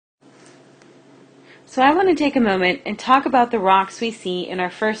So I want to take a moment and talk about the rocks we see in our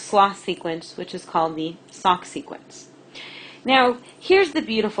first sloth sequence, which is called the sauk sequence. Now, here's the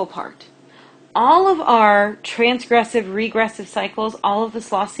beautiful part. All of our transgressive, regressive cycles, all of the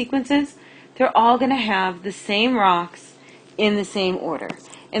sloth sequences, they're all going to have the same rocks in the same order.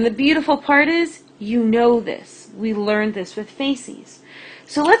 And the beautiful part is, you know this. We learned this with facies.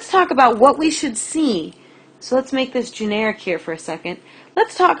 So let's talk about what we should see. So let's make this generic here for a second.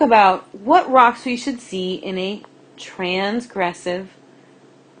 Let's talk about what rocks we should see in a transgressive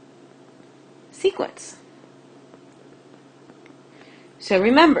sequence. So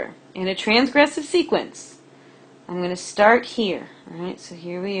remember, in a transgressive sequence, I'm going to start here. All right, so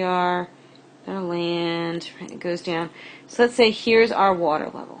here we are, our land, right, it goes down. So let's say here's our water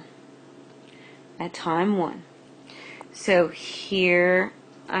level at time 1. So here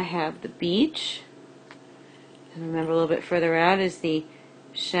I have the beach, and remember a little bit further out is the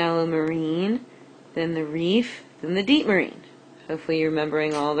shallow marine, then the reef, then the deep marine. Hopefully you're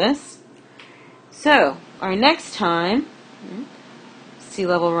remembering all this. So our next time, sea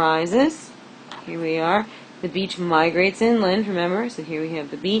level rises. Here we are. The beach migrates inland, remember? So here we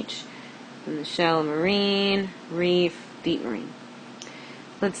have the beach, then the shallow marine, reef, deep marine.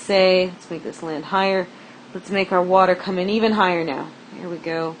 Let's make this land higher. Let's make our water come in even higher now. Here we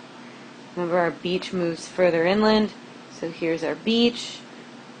go. Remember, our beach moves further inland. So here's our beach,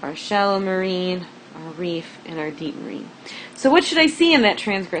 our shallow marine, our reef, and our deep marine. So what should I see in that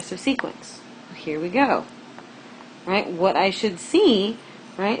transgressive sequence? Here we go. Right? What I should see,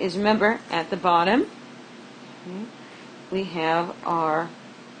 right, is remember at the bottom, we have our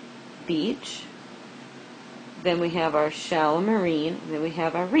beach, then we have our shallow marine, and then we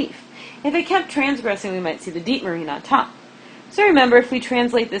have our reef. If it kept transgressing, we might see the deep marine on top. So remember, if we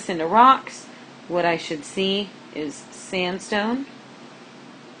translate this into rocks, what I should see is sandstone,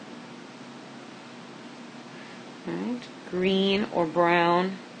 right, green or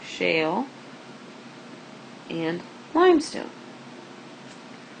brown shale, and limestone.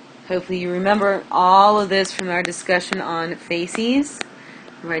 Hopefully you remember all of this from our discussion on facies.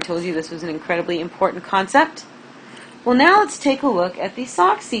 Remember I told you this was an incredibly important concept. Well, now let's take a look at the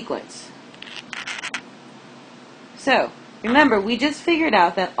sauk sequence. So, remember, we just figured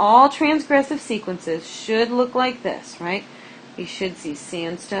out that all transgressive sequences should look like this, right? We should see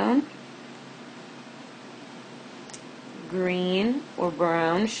sandstone, green or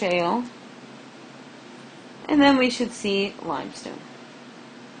brown shale, and then we should see limestone.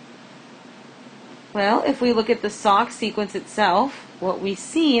 Well, if we look at the sauk sequence itself, what we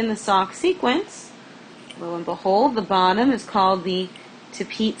see in the sauk sequence, lo and behold, the bottom is called the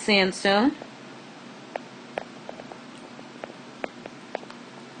tapete sandstone.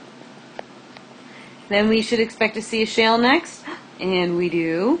 Then we should expect to see a shale next, and we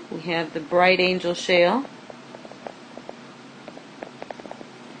do. We have the bright angel shale.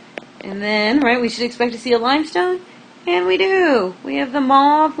 And then, right, we should expect to see a limestone, and we do. We have the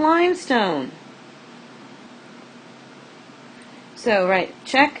mauve limestone. So, right,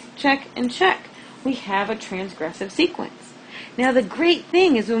 check, check, and check. We have a transgressive sequence. Now, the great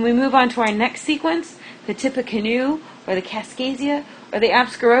thing is when we move on to our next sequence, the Tippecanoe, or the Cascasia, or the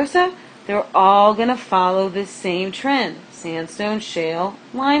Abscarosa, they're all going to follow this same trend. Sandstone, shale,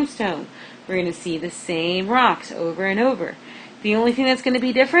 limestone. We're going to see the same rocks over and over. The only thing that's going to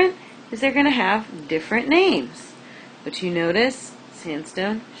be different is they're going to have different names. But you notice,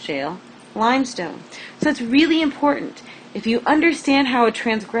 sandstone, shale, limestone. So it's really important. If you understand how a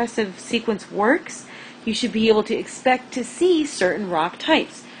transgressive sequence works, you should be able to expect to see certain rock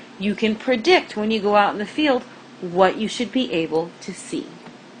types. You can predict when you go out in the field what you should be able to see.